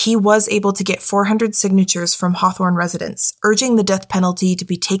overturned, but he was able to get 400 signatures from Hawthorne residents, urging the death penalty to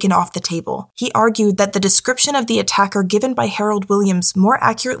be taken off the table. He argued that the description of the attacker given by Harold Williams more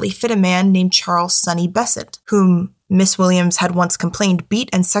accurately fit a man named Charles Sonny Besant, whom Miss Williams had once complained beat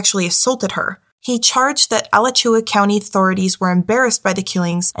and sexually assaulted her. He charged that Alachua County authorities were embarrassed by the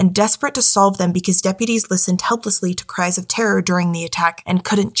killings and desperate to solve them because deputies listened helplessly to cries of terror during the attack and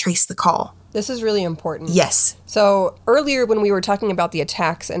couldn't trace the call. This is really important. Yes. So earlier when we were talking about the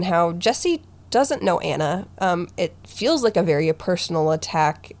attacks and how Jesse doesn't know Anna, it feels like a very personal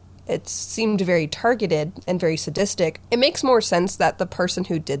attack. It seemed very targeted and very sadistic. It makes more sense that the person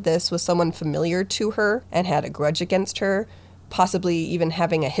who did this was someone familiar to her and had a grudge against her, possibly even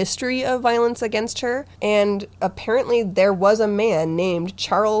having a history of violence against her. And apparently there was a man named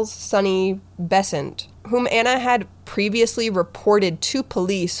Charles Sonny Besant, whom Anna had previously reported to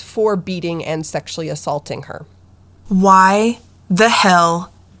police for beating and sexually assaulting her. Why the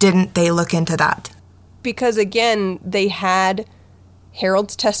hell didn't they look into that? Because again, they had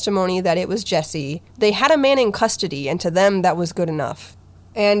Harold's testimony that it was Jesse. They had a man in custody, and to them that was good enough.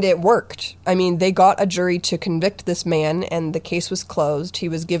 And it worked. I mean, they got a jury to convict this man, and the case was closed. He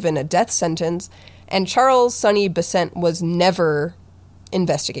was given a death sentence, and Charles Sonny Besant was never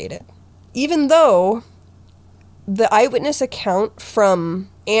investigated. Even though the eyewitness account from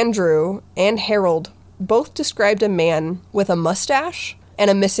Andrew and Harold both described a man with a mustache and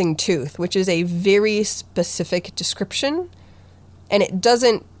a missing tooth, which is a very specific description, and it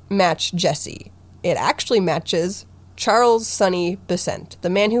doesn't match Jesse. It actually matches Charles Sonny Besant, the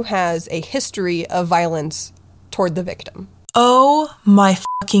man who has a history of violence toward the victim. Oh my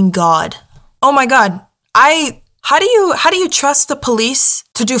fucking God. Oh my God. How do you trust the police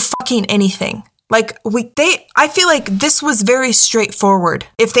to do fucking anything? Like, I feel like this was very straightforward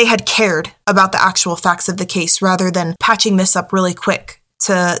if they had cared about the actual facts of the case rather than patching this up really quick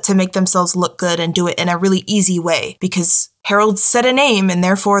to make themselves look good and do it in a really easy way, because Harold said a name and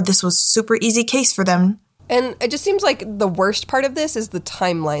therefore this was a super easy case for them. And it just seems like the worst part of this is the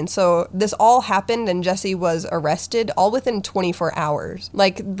timeline. So this all happened and Jesse was arrested all within 24 hours.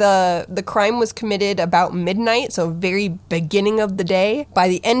 Like, the crime was committed about midnight, so very beginning of the day. By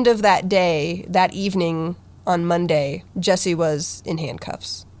the end of that day, that evening on Monday, Jesse was in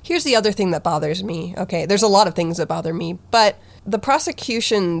handcuffs. Here's the other thing that bothers me. Okay, there's a lot of things that bother me, but the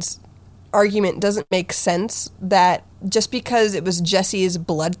prosecution's argument doesn't make sense that just because it was Jesse's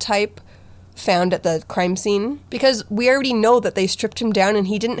blood type found at the crime scene, because we already know that they stripped him down and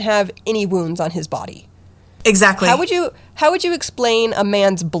he didn't have any wounds on his body. Exactly. How would you explain a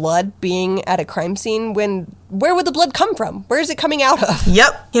man's blood being at a crime scene where would the blood come from? Where is it coming out of?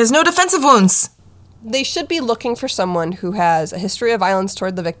 Yep. He has no defensive wounds. They should be looking for someone who has a history of violence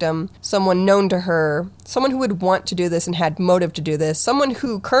toward the victim, someone known to her, someone who would want to do this and had motive to do this, someone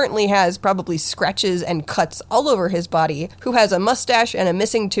who currently has probably scratches and cuts all over his body, who has a mustache and a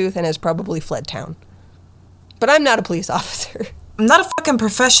missing tooth and has probably fled town. But I'm not a police officer. I'm not a fucking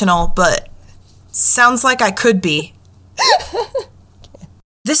professional, but sounds like I could be.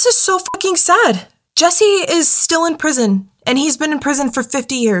 This is so fucking sad. Jesse is still in prison, and he's been in prison for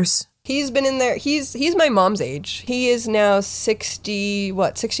 50 years. He's been in there. He's my mom's age. He is now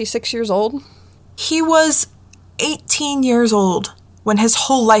 66 years old? He was 18 years old when his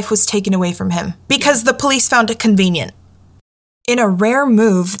whole life was taken away from him because the police found it convenient. In a rare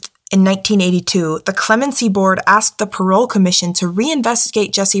move, in 1982, the Clemency Board asked the Parole Commission to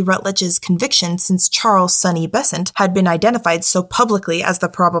reinvestigate Jesse Rutledge's conviction since Charles Sonny Besant had been identified so publicly as the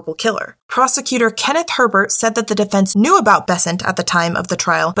probable killer. Prosecutor Kenneth Herbert said that the defense knew about Besant at the time of the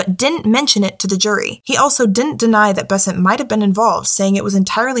trial, but didn't mention it to the jury. He also didn't deny that Besant might have been involved, saying it was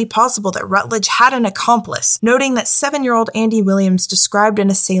entirely possible that Rutledge had an accomplice, noting that 7-year-old Andy Williams described an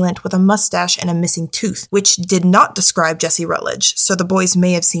assailant with a mustache and a missing tooth, which did not describe Jesse Rutledge, so the boys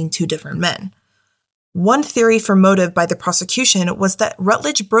may have seen two different men. One theory for motive by the prosecution was that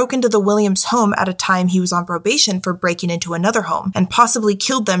Rutledge broke into the Williams home at a time he was on probation for breaking into another home, and possibly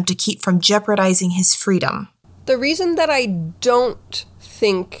killed them to keep from jeopardizing his freedom. The reason that I don't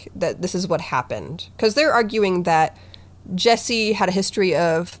think that this is what happened, because they're arguing that Jesse had a history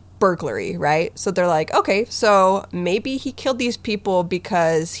of burglary, right? So they're like, okay, so maybe he killed these people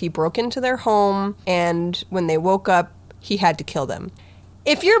because he broke into their home, and when they woke up, he had to kill them.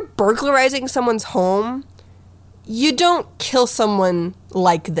 If you're burglarizing someone's home, you don't kill someone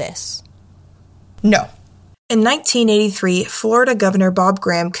like this. No. In 1983, Florida Governor Bob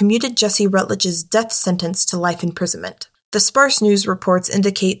Graham commuted Jesse Rutledge's death sentence to life imprisonment. The sparse news reports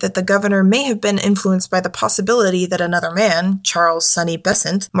indicate that the governor may have been influenced by the possibility that another man, Charles Sonny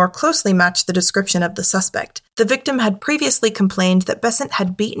Besant, more closely matched the description of the suspect. The victim had previously complained that Besant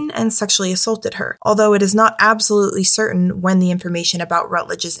had beaten and sexually assaulted her, although it is not absolutely certain when the information about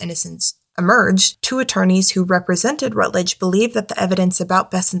Rutledge's innocence emerged. Two attorneys who represented Rutledge believed that the evidence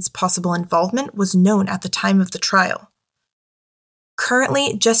about Besant's possible involvement was known at the time of the trial.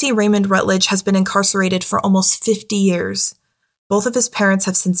 Currently, Jesse Raymond Rutledge has been incarcerated for almost 50 years. Both of his parents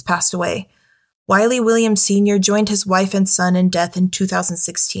have since passed away. Wiley Williams Sr. joined his wife and son in death in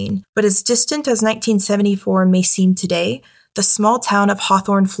 2016, but as distant as 1974 may seem today, the small town of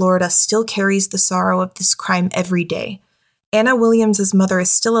Hawthorne, Florida still carries the sorrow of this crime every day. Anna Williams' mother is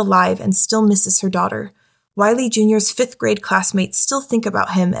still alive and still misses her daughter. Wiley Jr.'s 5th grade classmates still think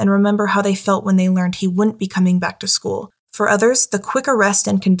about him and remember how they felt when they learned he wouldn't be coming back to school. For others, the quick arrest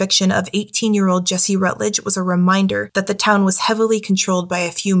and conviction of 18-year-old Jesse Rutledge was a reminder that the town was heavily controlled by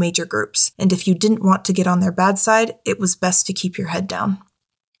a few major groups, and if you didn't want to get on their bad side, it was best to keep your head down.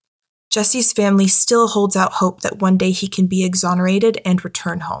 Jesse's family still holds out hope that one day he can be exonerated and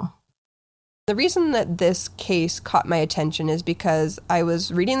return home. The reason that this case caught my attention is because I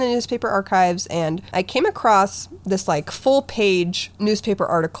was reading the newspaper archives and I came across this full-page newspaper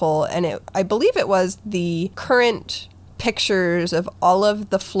article, and I believe it was the current pictures of all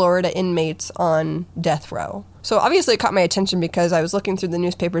of the Florida inmates on death row. So obviously it caught my attention because I was looking through the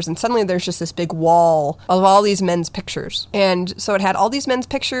newspapers and suddenly there's just this big wall of all these men's pictures. And so it had all these men's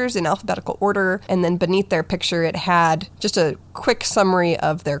pictures in alphabetical order, and then beneath their picture it had just a quick summary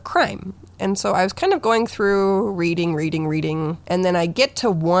of their crime. And so I was kind of going through reading, and then I get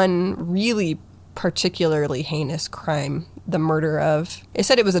to one really particularly heinous crime, the murder of, it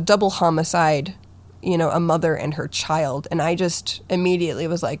said it was a double homicide, a mother and her child. And I just immediately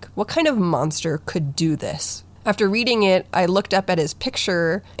was like, what kind of monster could do this? After reading it, I looked up at his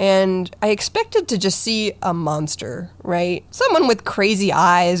picture and I expected to just see a monster, right? Someone with crazy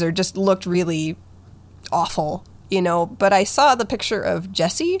eyes or just looked really awful, but I saw the picture of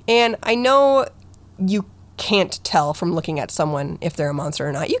Jesse, and I know you can't tell from looking at someone if they're a monster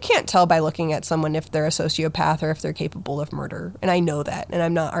or not. You can't tell by looking at someone if they're a sociopath or if they're capable of murder. And I know that, and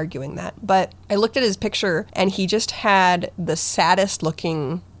I'm not arguing that. But I looked at his picture, and he just had the saddest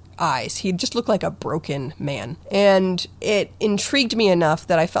looking eyes. He just looked like a broken man. And it intrigued me enough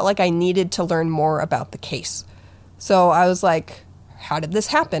that I felt like I needed to learn more about the case. So I was like, how did this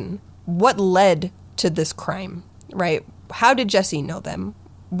happen? What led to this crime, right? How did Jesse know them?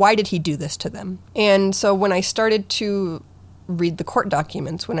 Why did he do this to them? And so when I started to read the court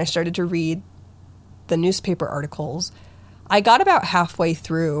documents, when I started to read the newspaper articles, I got about halfway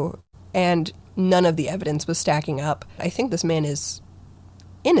through and none of the evidence was stacking up. I think this man is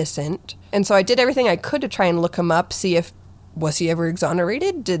innocent. And so I did everything I could to try and look him up, see if, was he ever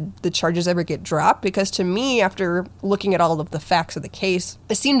exonerated? Did the charges ever get dropped? Because to me, after looking at all of the facts of the case,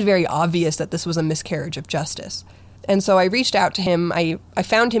 it seemed very obvious that this was a miscarriage of justice. And so I reached out to him. I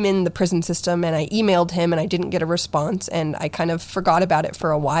found him in the prison system, and I emailed him, and I didn't get a response, and I kind of forgot about it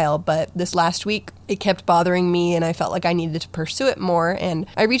for a while. But this last week, it kept bothering me, and I felt like I needed to pursue it more. And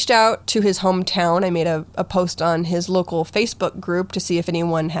I reached out to his hometown. I made a post on his local Facebook group to see if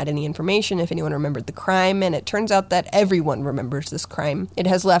anyone had any information, if anyone remembered the crime, and it turns out that everyone remembers this crime. It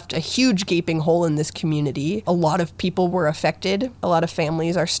has left a huge gaping hole in this community. A lot of people were affected. A lot of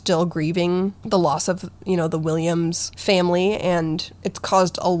families are still grieving the loss of, the Williams family, and it's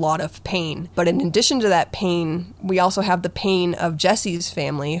caused a lot of pain. But in addition to that pain, we also have the pain of Jesse's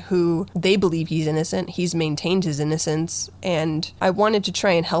family, who they believe he's innocent. He's maintained his innocence, and I wanted to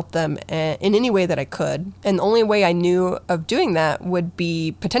try and help them in any way that I could. And the only way I knew of doing that would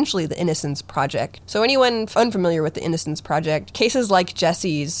be potentially the Innocence Project. So anyone unfamiliar with the Innocence Project, cases like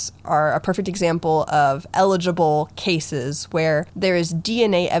Jesse's are a perfect example of eligible cases where there is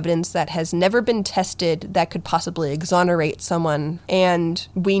DNA evidence that has never been tested that could possibly exonerate someone. And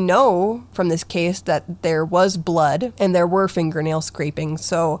we know from this case that there was blood and there were fingernail scrapings.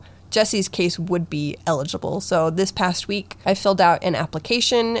 So Jesse's case would be eligible. So this past week, I filled out an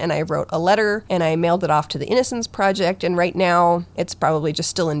application and I wrote a letter and I mailed it off to the Innocence Project. And right now, it's probably just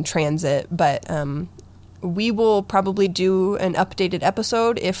still in transit, but we will probably do an updated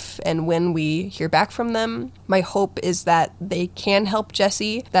episode if and when we hear back from them. My hope is that they can help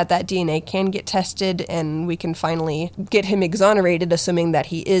Jesse, that DNA can get tested, and we can finally get him exonerated, assuming that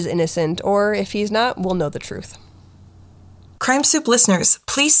he is innocent, or if he's not, we'll know the truth. Crime Soup listeners,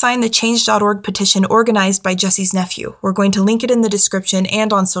 please sign the Change.org petition organized by Jesse's nephew. We're going to link it in the description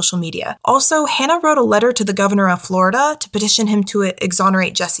and on social media. Also, Hannah wrote a letter to the governor of Florida to petition him to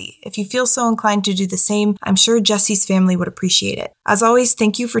exonerate Jesse. If you feel so inclined to do the same, I'm sure Jesse's family would appreciate it. As always,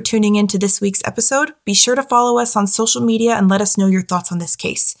 thank you for tuning in to this week's episode. Be sure to follow us on social media and let us know your thoughts on this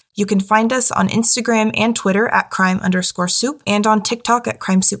case. You can find us on Instagram and Twitter at crime_soup and on TikTok at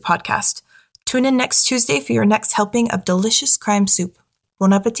Crime Soup Podcast. Tune in next Tuesday for your next helping of delicious crime soup.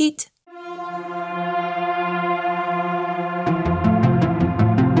 Bon appetit!